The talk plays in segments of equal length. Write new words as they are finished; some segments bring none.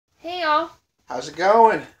How's it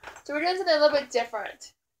going? So we're doing something a little bit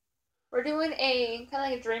different. We're doing a kind of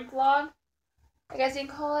like a drink vlog, I guess you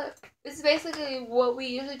can call it. This is basically what we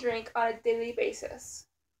usually drink on a daily basis.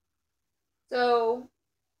 So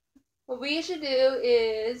what we usually do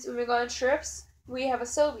is when we go on trips, we have a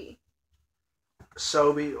Sobe.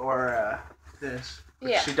 Sobe or this.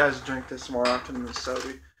 Yeah. She does drink this more often than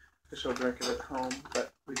Sobe. She'll drink it at home,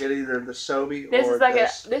 but we get either the Sobe This or is like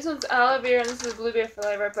this. this one's aloe vera and this is a blueberry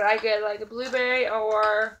flavor, but I get like a blueberry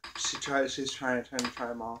or. She's trying to try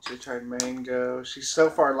them all. She tried mango. She's so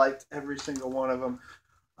far liked every single one of them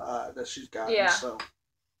that she's gotten. Yeah. So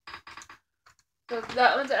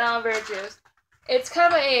That one's an aloe vera juice. It's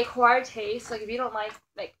kind of an acquired taste. Like if you don't like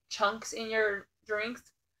chunks in your drinks,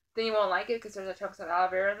 then you won't like it because there's a chunks of aloe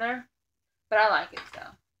vera in there. But I like it so.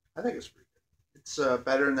 I think it's pretty good. It's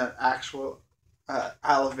better than that actual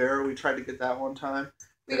aloe vera. We tried to get that one time.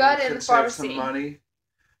 We got it in the pharmacy. Save some money,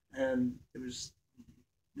 and it was,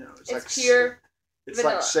 it's like pure. It's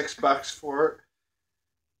vanilla. like $6 for it.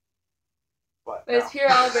 But it's pure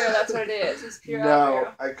aloe vera. That's what it is. It's pure aloe No,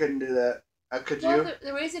 vera. I couldn't do that. Could Well, you?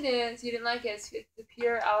 the reason is you didn't like it. It's the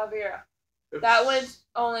pure aloe vera. Oops. That one's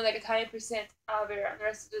only like a tiny percent aloe vera, and the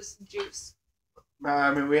rest is just juice.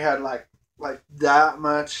 I mean, we had like that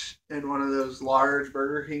much in one of those large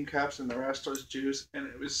Burger King cups, and the rest was juice, and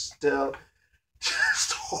it was still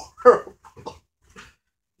just horrible.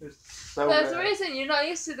 It's so That's bad. the reason you're not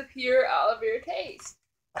used to the pure aloe vera taste.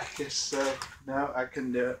 I guess so. No, I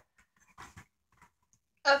couldn't do it.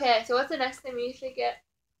 Okay, so what's the next thing we usually get?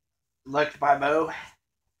 Licked by Bo.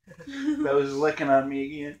 Bo's licking on me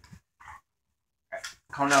again. Right,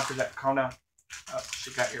 calm down for that. Calm down. Oh, she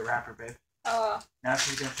got your wrapper, babe. Oh. Now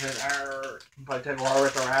she's gonna play tug of war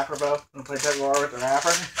with the wrapper, Bo. Gonna play tug of war with the wrapper.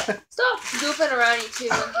 Stop goofing around, you two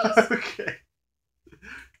monkeys. Okay.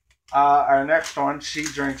 Our next one, she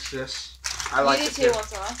drinks this. I like you it do too too.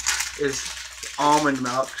 once in a while. Is almond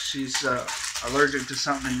milk. She's allergic to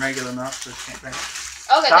something in regular milk, so she can't drink it.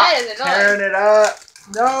 Okay, Stop that is annoying. tearing it up.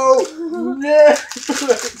 No, no,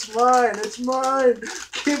 it's mine. It's mine.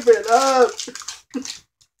 Give it up.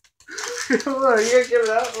 Come on, you gonna give it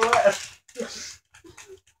up? What?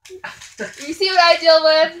 You see what I deal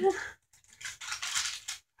with?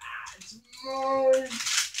 It's mine.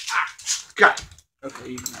 Got it. Okay,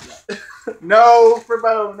 you can have that. No, for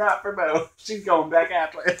Bo, not for Bo. She's going back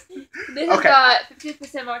after it. This has got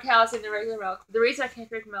 50% more calcium than regular milk. The reason I can't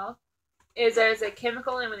drink milk is there's a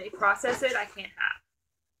chemical in when they process it I can't have.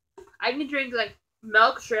 I can drink like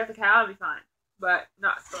milk straight off the cow and be fine, but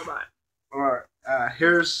not store-bought. Alright,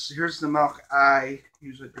 here's the milk I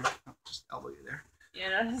usually drink. Oh, just elbow you there.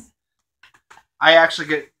 Yeah, I actually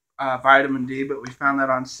get vitamin D, but we found that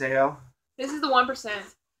on sale. this is the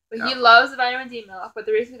 1%. But Yeah. he loves the vitamin D milk. But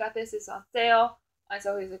the reason we got this is on sale. And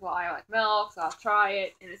so he's like, well, I like milk, so I'll try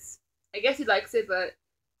it. And I guess he likes it, but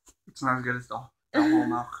It's not as good as the whole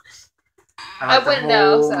milk. I like wouldn't the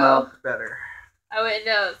whole know, so. milk better. I wouldn't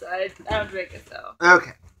know, so I don't drink it, so.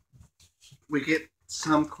 Okay. We get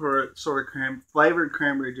some sort of flavored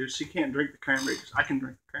cranberry juice. She can't drink the cranberry juice. I can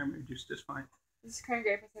drink the cranberry juice just fine. This is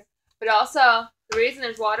cranberry juice. But also, the reason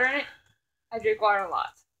there's water in it, I drink water a lot.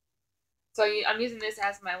 So I'm using this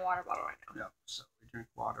as my water bottle right now. Yeah, so we drink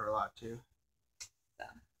water a lot too. So.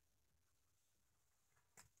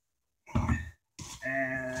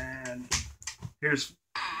 And here's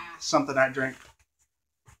something I drink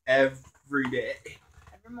every day.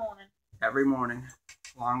 Every morning. Every morning,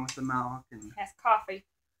 along with the milk and. It has coffee.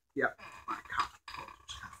 Yep, my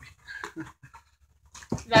coffee.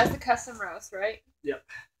 That's the custom roast, right? Yep,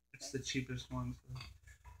 it's the cheapest one. So.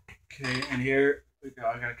 Okay, and here we go.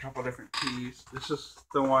 I got a couple different teas. This is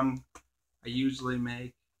the one I usually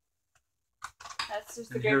make. That's just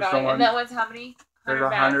the And great here's the value. one. And that one's how many? There's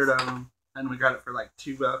 100 of them, and we got it for like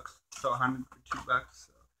 $2. So 100 for $2.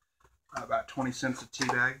 So about 20 cents a tea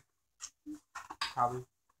bag. Probably,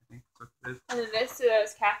 I think that's what it is. And then this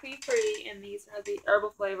is caffeine free, and these are the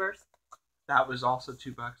herbal flavors. That was also $2,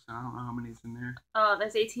 and I don't know how many's in there.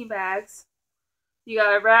 There's 18 bags. You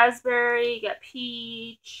got raspberry, you got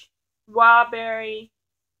peach, wild berry,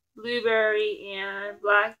 blueberry, and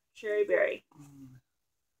black cherry berry.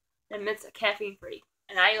 And it's caffeine free.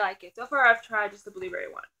 And I like it. So far I've tried just the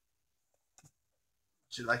blueberry one.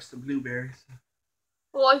 She likes the blueberries.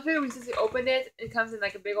 Well, I figured since we opened it, it comes in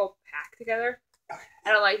like a big old pack together.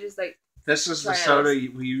 I don't like just like This is the soda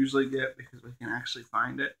we usually get because we can actually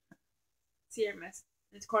find it. Sierra Mist.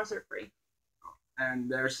 It's concert free.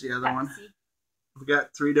 And there's the other Pepsi. one. We've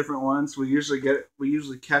got 3 different ones. We usually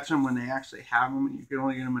catch them when they actually have them. You can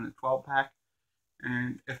only get them in a 12-pack.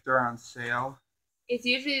 And if they're on sale, It's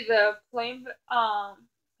usually the plain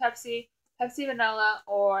Pepsi, Pepsi Vanilla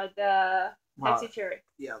or the Pepsi Cherry?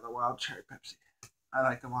 Yeah, the wild cherry Pepsi. I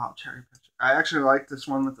like the wild cherry Pepsi. I actually like this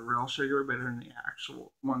one with the real sugar better than the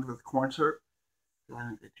actual ones with corn syrup. I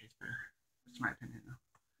think they taste better. That's my opinion, though.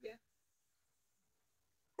 Yeah.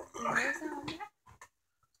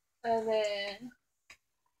 And then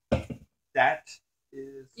that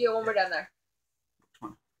is. You got one more down there. Which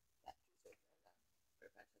one?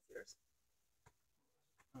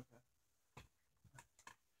 Okay.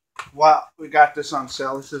 Well, we got this on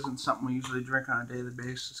sale. This isn't something we usually drink on a daily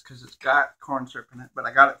basis because it's got corn syrup in it, but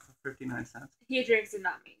I got it for 59 cents. He drinks it,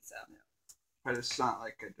 not me, so. Yeah. But it's not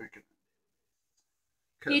like I drink it.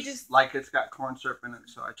 He just like it's got corn syrup in it,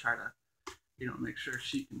 so I try to, make sure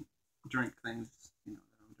she can drink things, that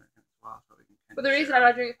I'm drinking as well, so we can. But the reason I'm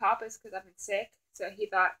not drinking pop is because I've been sick, so he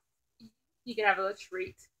thought he could have a little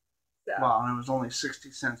treat. So. Well, and it was only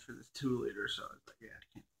 60 cents for this 2 liter, so I was like, yeah, I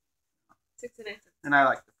can't. 69 cents. And I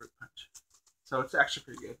like the fruit punch, so it's actually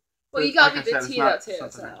pretty good. Well, you got me the tea though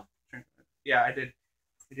too, so. Yeah, I did.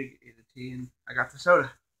 I did get you the tea, and I got the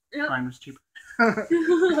soda. Yep. Mine was cheaper.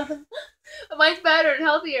 Mine's better and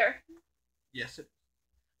healthier. Yes, it is.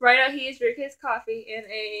 Right now, he is drinking his coffee in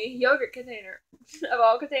a yogurt container, of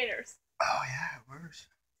all containers. Oh yeah, it works.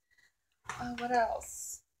 What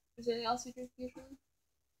else? Is there anything else we drink usually?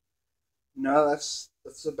 No, that's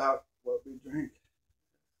about what we drink.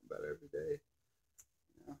 About every day.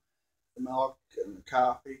 The milk and the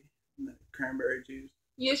coffee and the cranberry juice.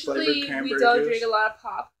 Usually, we don't drink a lot of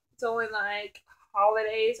pop. It's only like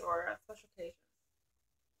holidays or special occasions.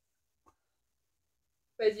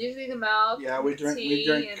 But it's usually the milk. Yeah, we drink.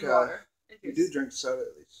 Tea and water and we do drink soda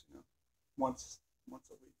at least, once a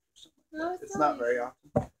week or something. No, it's not very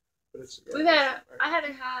often, but it's. I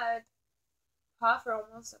haven't had pop for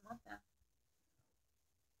almost a month now,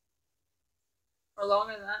 or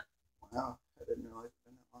longer than that. Wow, I didn't realize it's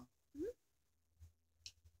been that long.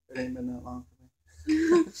 It ain't been that long for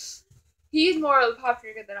me. He's more of a pop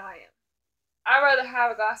drinker than I am. I'd rather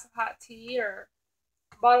have a glass of hot tea or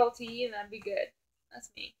a bottle of tea, and that'd be good. That's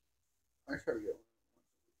me. I try to get one.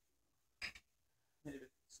 Maybe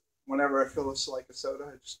whenever I feel like a soda,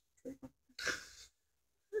 I just drink one.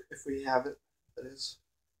 If we have it, that is.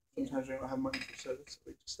 Sometimes we don't have money for soda, so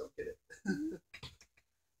we just don't get it.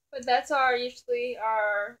 But that's usually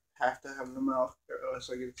our. Have to have the milk, or else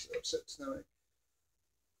I get upset stomach.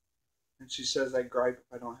 And she says I gripe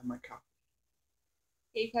if I don't have my coffee.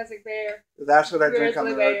 Hey, classic bear. That's what I drink on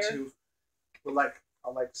the road too. But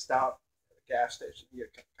I'll stop at a gas station and get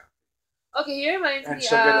a cup of coffee. Okay, here reminds me of. And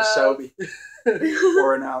she'll get a Sobe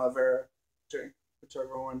or an aloe vera drink,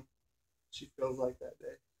 whichever one she feels like that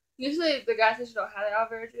day. Usually the gas station don't have the aloe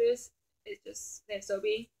vera juice. It's just they have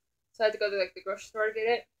Sobe, so I have to go to the grocery store to get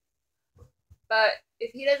it. But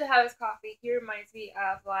if he doesn't have his coffee, he reminds me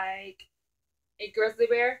of a grizzly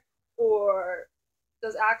bear or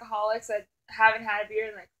those alcoholics that haven't had a beer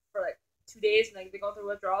in for 2 days and they go through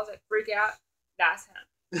withdrawals, freak out. That's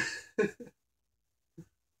him.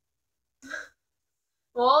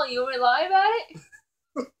 Well, you want me to lie about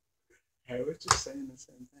it? I was just saying the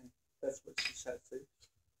same thing. That's what she said too.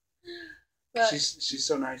 But she's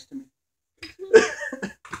so nice to me.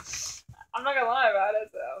 I'm not gonna lie about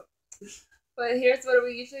it though. But here's what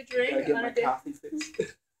we usually drink I get on my a day. coffee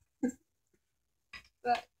fixed.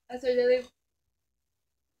 But that's our daily.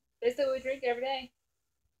 That's what we drink every day.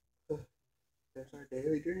 There's our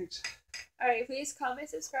daily drinks. Alright, please comment,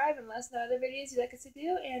 subscribe, and let us know other videos you'd like us to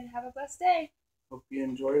do, and have a blessed day. Hope you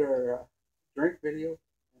enjoyed our drink video,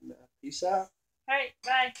 and peace out. Alright,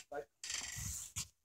 bye. Bye.